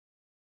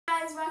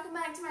Guys, welcome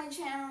back to my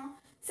channel.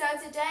 So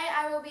today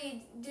I will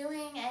be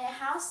doing a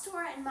house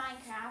tour in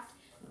Minecraft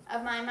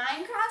of my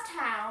Minecraft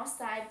house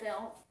that I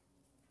built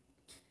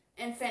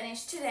and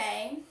finished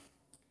today.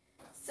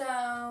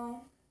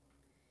 So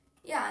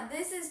yeah,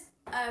 this is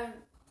a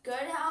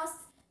good house.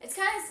 It's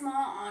kind of small,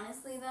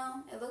 honestly,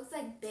 though. It looks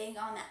like big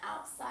on the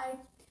outside,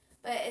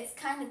 but it's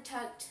kind of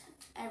tucked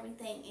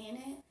everything in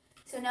it.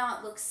 So now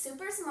it looks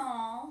super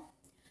small.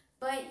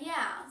 But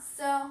yeah,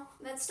 so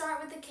let's start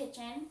with the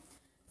kitchen.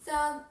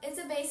 So it's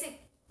a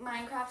basic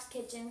Minecraft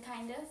kitchen,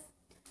 kind of.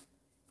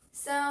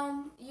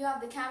 So you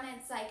have the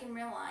cabinets like in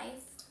real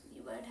life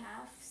you would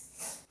have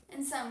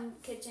in some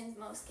kitchens,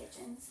 most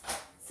kitchens.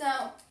 So,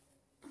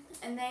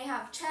 and they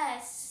have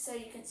chests so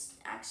you can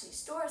actually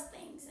store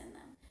things in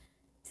them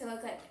to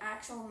look like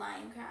actual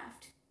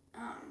Minecraft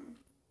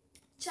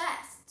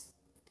chests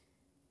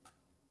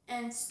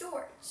and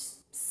storage.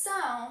 So,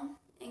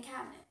 and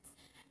cabinets.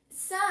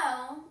 So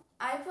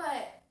I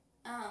put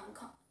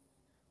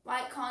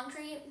white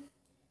concrete,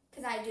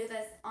 because I do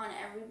this on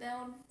every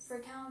build for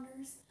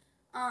calendars.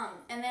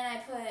 And then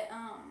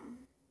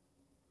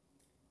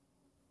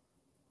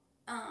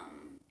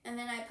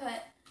I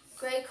put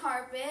gray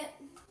carpet,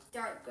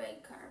 dark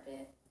gray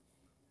carpet,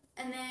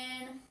 and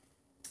then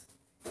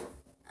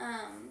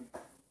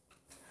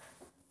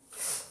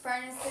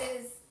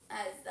furnaces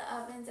as the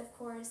ovens, of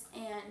course,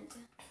 and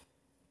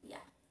yeah.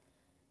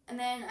 And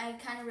then I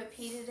kind of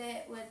repeated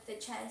it with the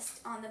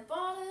chest on the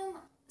bottom,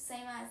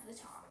 same as the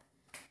top.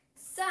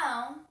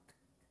 So,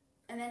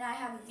 and then I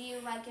have a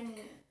view like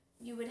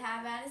you would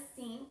have at a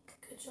sink.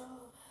 Good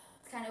job.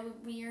 It's kind of a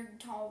weird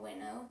tall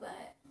window,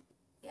 but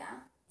yeah.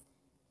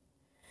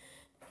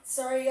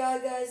 Sorry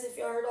guys if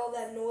y'all heard all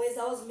that noise.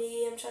 That was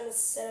me. I'm trying to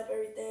set up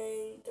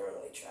everything, throwing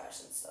away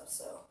trash and stuff.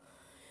 So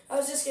I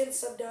was just getting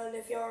stuff done.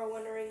 If y'all are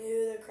wondering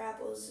who the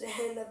crap was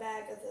in the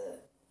back of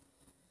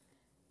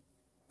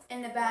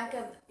the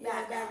background.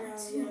 Yeah, the background.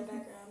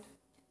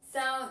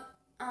 So,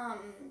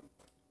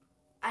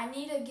 I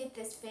need to get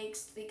this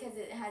fixed because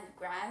it has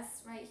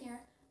grass right here.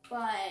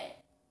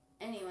 But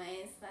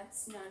anyways,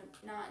 let's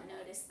not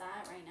notice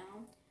that right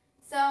now.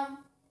 So,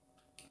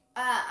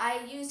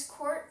 I used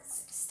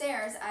quartz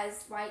stairs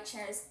as white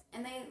chairs,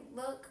 and they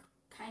look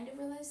kind of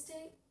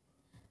realistic.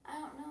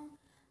 I don't know.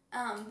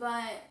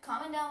 But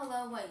comment down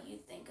below what you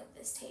think of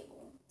this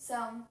table.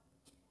 So,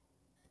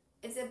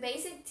 it's a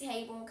basic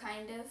table,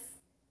 kind of.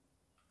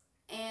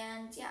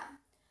 And yeah.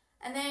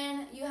 And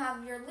then you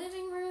have your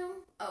living room.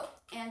 Oh,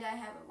 and I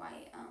have a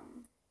white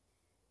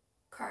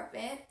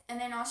carpet. And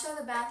then I'll show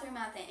the bathroom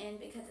at the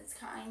end because it's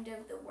kind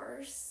of the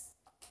worst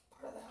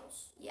Part of the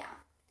house. Yeah.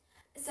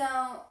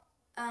 So,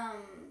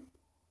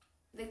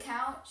 the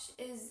couch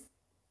is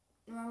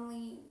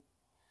normally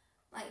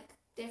like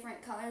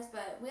different colors,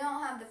 but we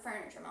don't have the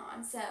furniture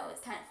on, so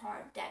it's kind of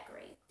hard to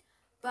decorate.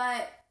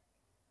 But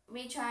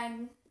we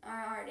tried,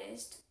 our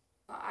artist,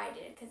 well, I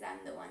did because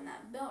I'm the one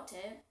that built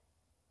it.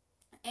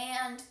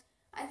 And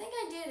I think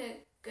I did a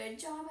good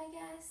job, I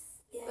guess.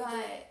 Yeah,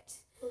 but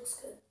looks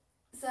good.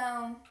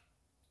 So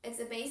it's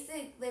a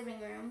basic living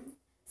room.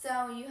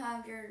 So you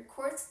have your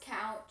quartz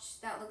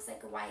couch that looks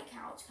like a white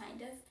couch,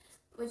 kind of,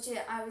 which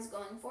I was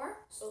going for.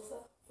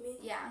 Sofa, you mean?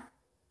 Yeah,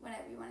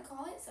 whatever you want to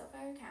call it, sofa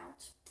or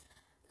couch.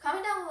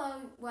 Comment down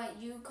below what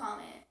you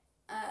comment,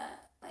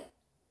 like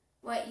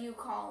what you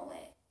call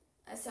it,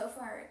 a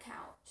sofa or a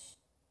couch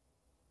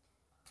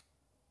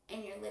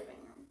in your living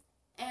room.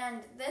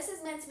 And this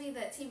is meant to be the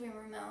TV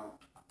remote,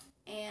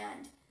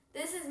 and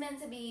this is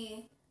meant to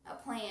be a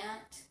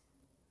plant,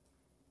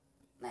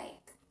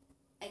 like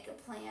a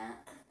plant.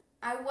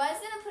 I was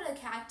going to put a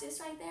cactus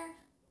right there,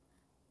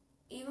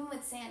 even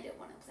with sand it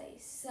wouldn't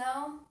place.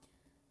 So,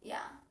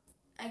 yeah,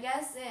 I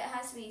guess it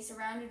has to be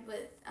surrounded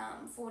with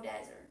full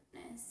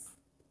desertness,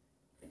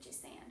 which is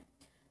sand.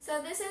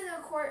 So this is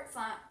a quartz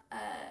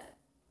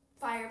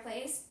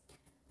fireplace.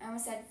 I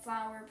almost said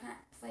flower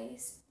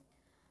place.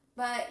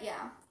 But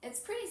yeah,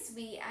 it's pretty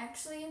sweet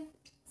actually.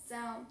 So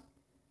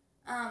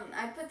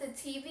I put the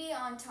TV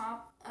on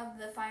top of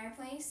the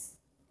fireplace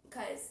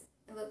because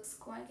it looks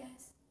cool, I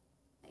guess.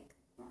 Like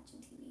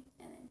watching TV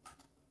and then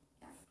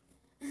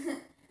yeah.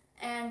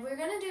 And we're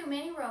gonna do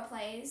mini role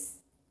plays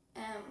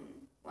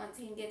once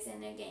he gets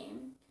in a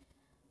game.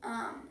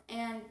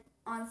 And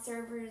on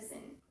servers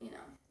and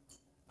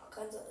all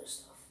kinds of other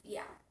stuff.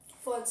 Yeah.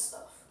 Fun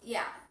stuff.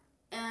 Yeah.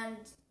 And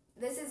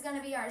this is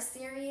gonna be our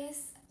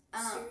series.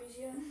 Series,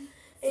 yeah.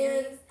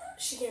 Series. And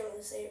she can't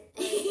really say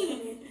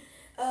it.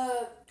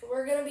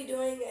 We're gonna be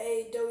doing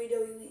a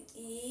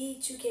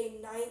WWE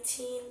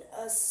 2K19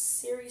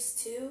 Series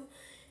 2.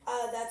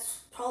 That's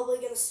probably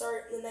gonna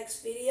start in the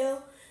next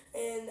video,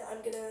 and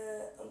I'm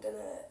gonna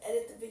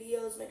edit the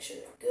videos, make sure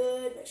they're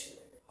good, make sure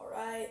they're all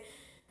right,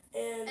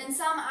 and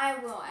some I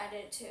will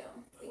edit too.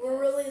 We're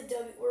really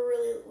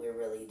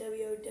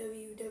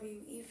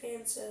WWE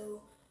fans,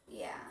 so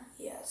yeah.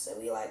 Yeah, so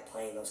we like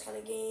playing those kind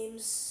of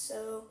games.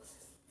 So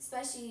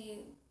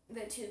especially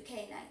the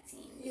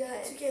 2K19.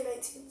 Yeah,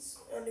 2K19's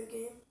a new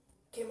game.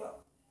 Came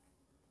out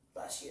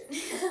last year.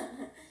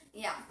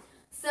 Yeah.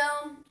 So,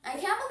 I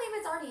can't believe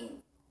it's already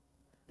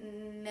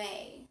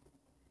May.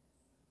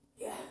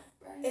 Yeah.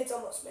 Right? It's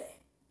almost May.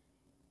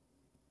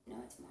 No,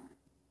 it's March.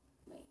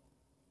 Wait.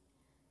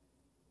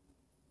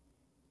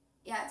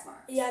 Yeah, it's March.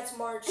 Yeah, it's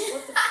March.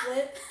 What the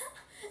flip?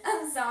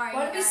 I'm sorry.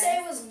 Why did we guys. say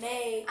it was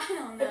May? I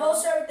don't They know. both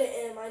start with the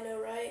M, I know,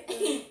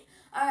 right?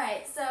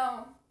 Alright,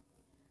 so,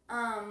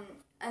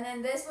 and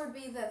then this would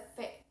be the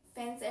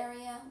fence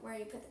area where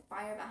you put the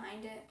fire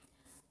behind it.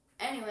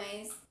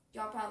 Anyways,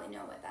 y'all probably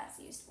know what that's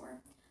used for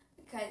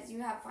because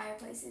you have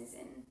fireplaces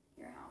in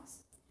your house.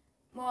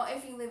 Well,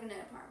 if you live in an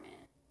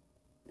apartment,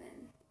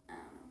 then I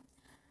don't know.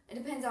 It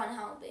depends on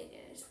how big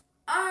it is.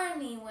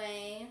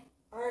 Anyway.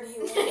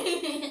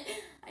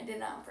 I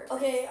did that on purpose.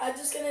 Okay, I'm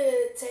just gonna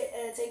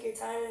take your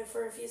time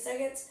for a few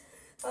seconds.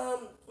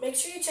 Make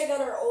sure you check out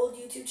our old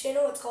YouTube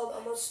channel. It's called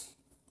Almost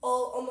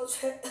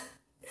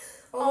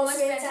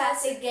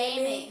Fantastic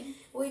Gaming.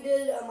 We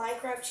did a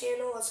Minecraft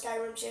channel, a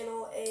Skyrim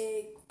channel,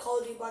 a Call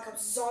of Duty Black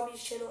Ops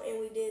Zombies channel, and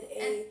we did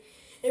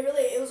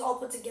it was all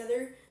put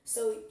together.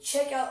 So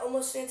check out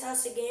Almost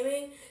Fantastic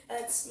Gaming.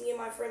 That's me and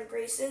my friend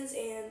Grayson's,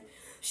 and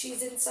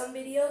she's in some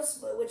videos,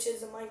 which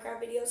is a Minecraft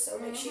video. So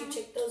make sure you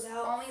check those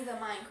out. Only the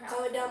Minecraft.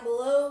 Comment down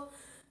below,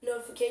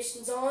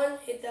 notifications on,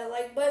 hit that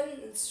like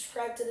button, and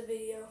subscribe to the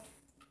video.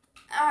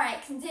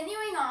 Alright,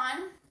 continuing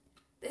on.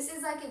 This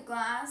is like a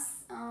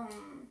glass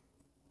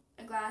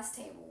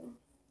table,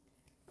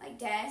 like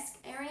desk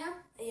area.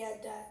 Yeah,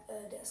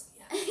 desk.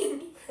 Yeah.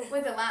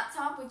 With a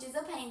laptop, which is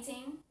a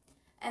painting,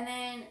 and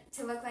then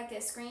to look like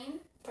a screen.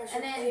 Pressure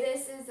and then plate,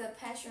 this is a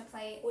pressure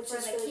plate which for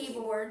is the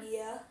keyboard.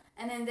 Yeah.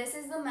 And then this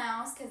is the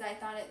mouse because I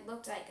thought it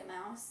looked like a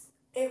mouse.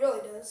 It really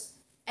does.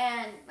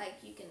 And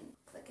like you can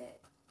click it.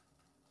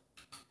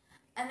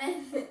 And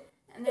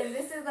then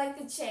this is like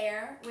the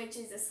chair, which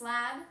is a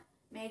slab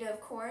made of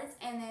quartz,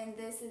 and then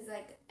this is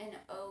like an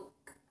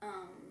oak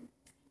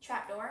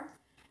trapdoor.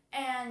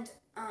 And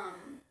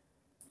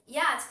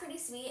yeah, it's pretty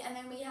sweet. And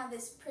then we have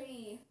this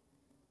pretty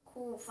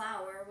cool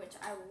flower, which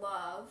I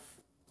love.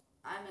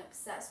 I'm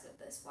obsessed with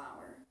this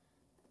flower.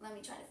 Let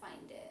me try to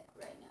find it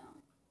right now.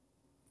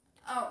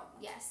 Oh,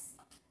 yes.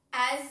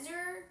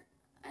 Azure,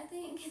 I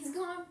think it's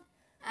called.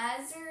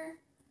 Azure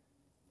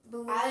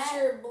Bluette.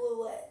 Azure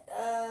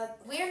Bluette.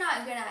 We're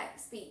not good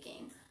at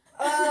speaking.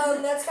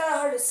 That's kind of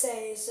hard to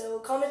say, so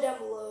comment down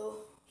below.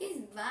 He's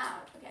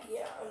loud. Okay.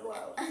 Yeah, I'm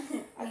loud. I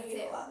Me can too.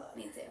 get a lot louder.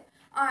 Me too.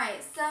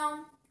 Alright,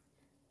 so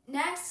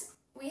next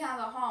we have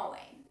a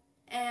hallway.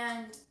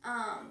 And,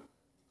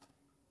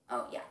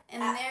 oh yeah.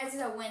 And there's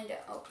a window.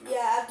 Oh, no.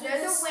 Yeah,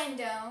 there's a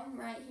window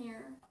right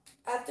here.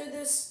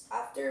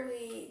 After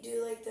we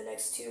do like the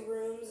next two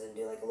rooms and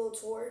do like a little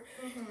tour,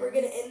 Mm-hmm. we're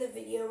gonna end the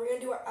video. We're gonna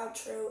do our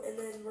outro, and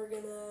then we're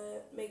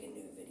gonna make a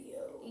new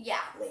video.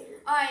 Yeah.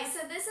 Later. Alright,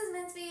 so this is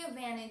meant to be a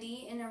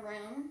vanity in a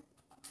room.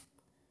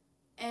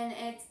 And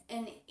it's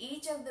in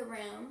each of the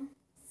rooms,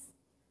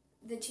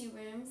 the two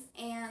rooms.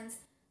 And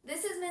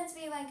this is meant to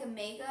be like a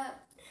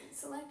makeup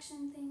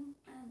selection thing.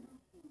 I don't know.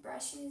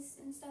 Brushes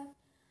and stuff.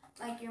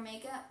 Like your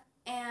makeup.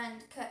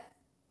 And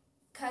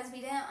because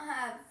we didn't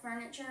have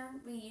furniture,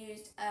 we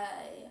used a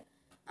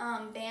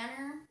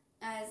banner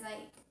as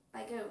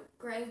like a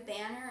gray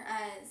banner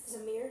as a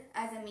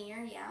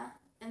mirror, yeah.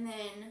 And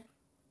then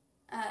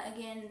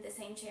again the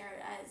same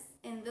chair as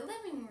in the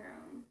living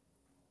room.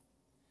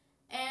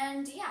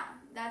 And yeah,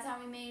 that's how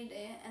we made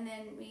it. And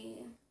then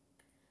we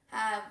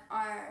have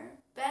our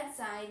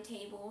bedside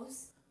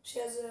tables. She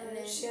has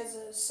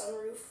a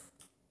sunroof.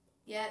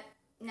 Yep,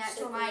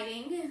 natural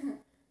lighting.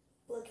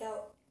 Look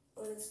out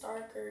when it's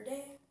dark or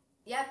day.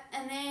 Yep,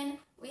 and then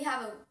we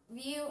have a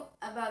view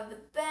above the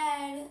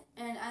bed,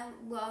 and I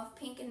love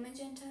pink and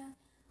magenta,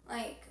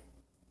 like,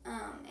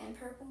 and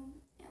purple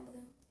and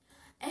blue.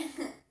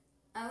 And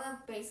I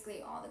love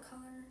basically all the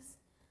colors,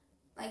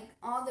 like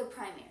all the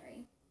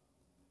primary.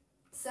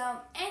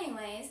 So,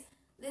 anyways,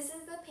 this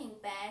is the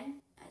pink bed,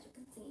 as you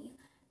can see,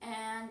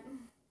 and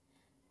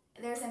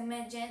there's a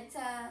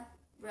magenta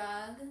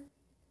rug,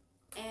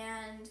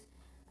 and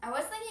I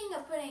was thinking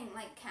of putting,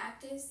 like,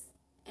 cactus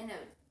in a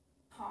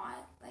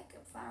pot, like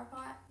a flower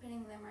pot,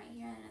 putting them right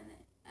here,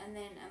 and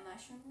then a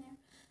mushroom there.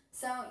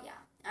 So yeah,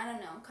 I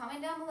don't know.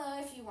 Comment down below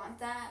if you want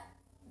that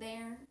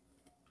there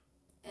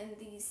in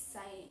these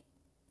side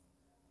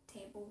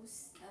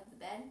tables of the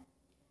bed.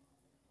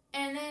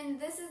 And then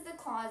this is the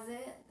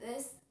closet.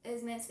 This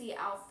is meant to be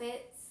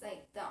outfits,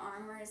 like the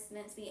armor is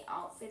meant to be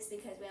outfits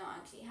because we don't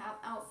actually have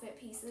outfit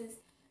pieces.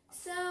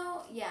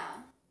 So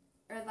yeah,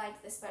 or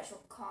like the special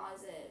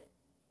closet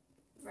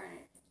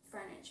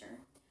furniture.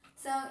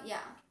 So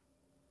yeah.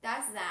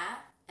 That's that,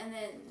 and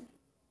then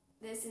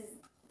this is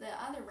the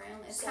other room.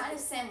 It's kind of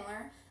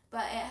similar,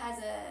 but it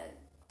has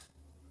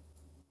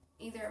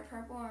either a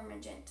purple or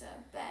magenta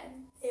bed.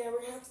 Yeah,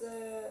 we're gonna have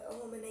to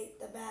eliminate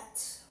the bat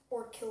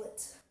or kill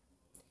it.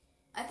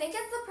 I think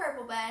it's the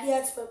purple bed. Yeah,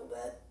 it's purple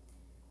bed.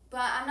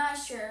 But I'm not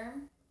sure.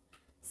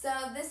 So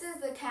this is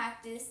the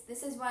cactus.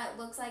 This is what it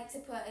looks like to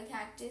put a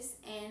cactus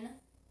in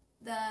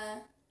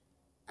the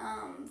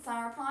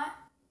flower pot,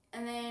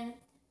 and then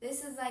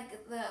this is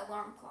like the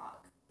alarm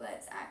clock. but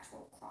it's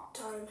actual clock.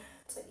 Time.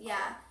 It's like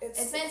yeah, it's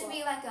meant to clock.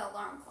 be like an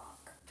alarm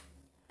clock.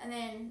 And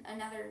then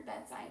another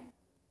bedside,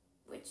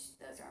 which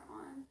those are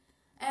on.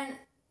 And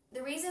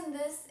the reason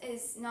this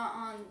is not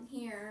on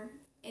here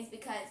is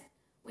because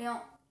we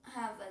don't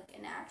have like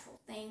an actual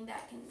thing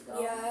that can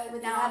go without you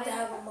have it. to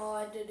have a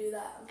mod to do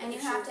that. And you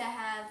have to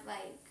have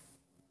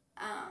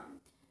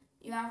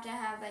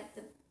like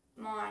the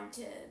mod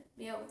to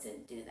be able to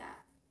do that.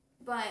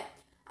 But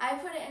I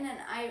put it in an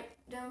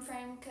item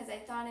frame because I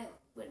thought it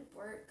would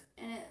work,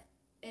 and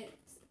it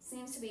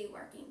seems to be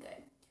working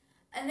good.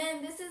 And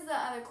then this is the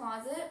other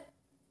closet,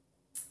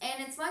 and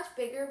it's much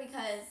bigger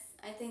because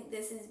I think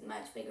this is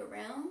much bigger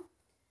room.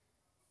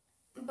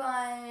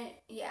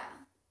 But yeah,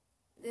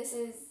 this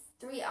is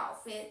 3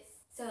 outfits.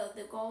 So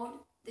the gold,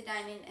 the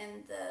diamond,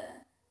 and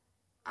the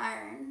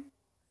iron.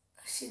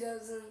 She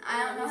doesn't.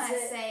 I don't know how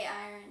to say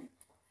iron.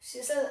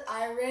 She says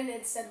iron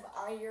instead of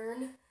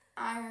iron.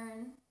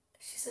 Iron.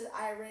 She says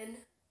iron.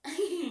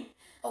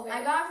 Okay.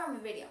 I got it from a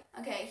video.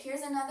 Okay,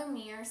 here's another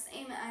mirror,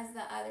 same as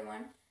the other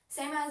one.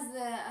 Same as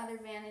the other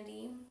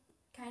vanity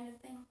kind of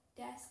thing,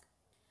 desk.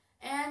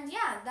 And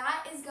yeah,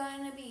 that is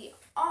going to be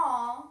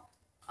all.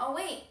 Oh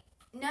wait,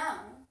 no,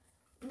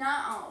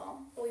 not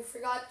all. We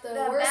forgot the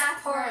worst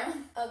bathroom part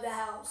of the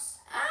house.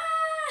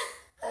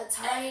 A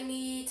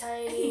tiny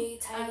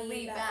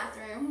ugly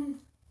bathroom.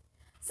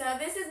 So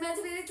this is meant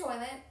to be the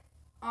toilet.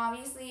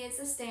 Obviously, it's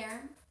a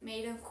stair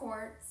made of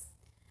quartz.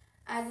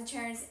 As the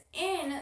chair is in